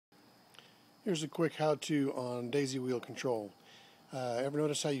Here's a quick how-to on daisy wheel control. Ever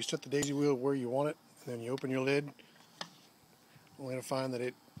notice how you set the daisy wheel where you want it, and then you open your lid, only to find that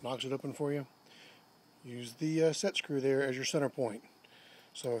it knocks it open for you? Use the set screw there as your center point.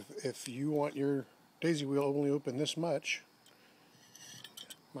 So if you want your daisy wheel only open this much,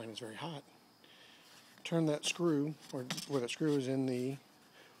 mine is very hot, turn that screw, or where that screw is in the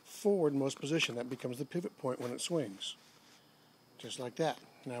forwardmost position. That becomes the pivot point when it swings. Just like that.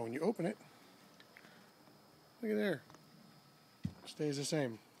 Now when you open it, look at there. It stays the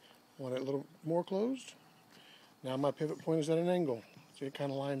same. Want it a little more closed? Now my pivot point is at an angle, so it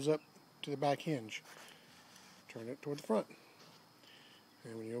kind of lines up to the back hinge. Turn it toward the front.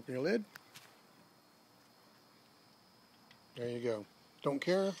 And when you open your lid, there you go. Don't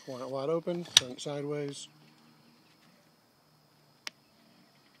care, want it wide open, turn it sideways.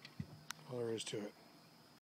 All there is to it.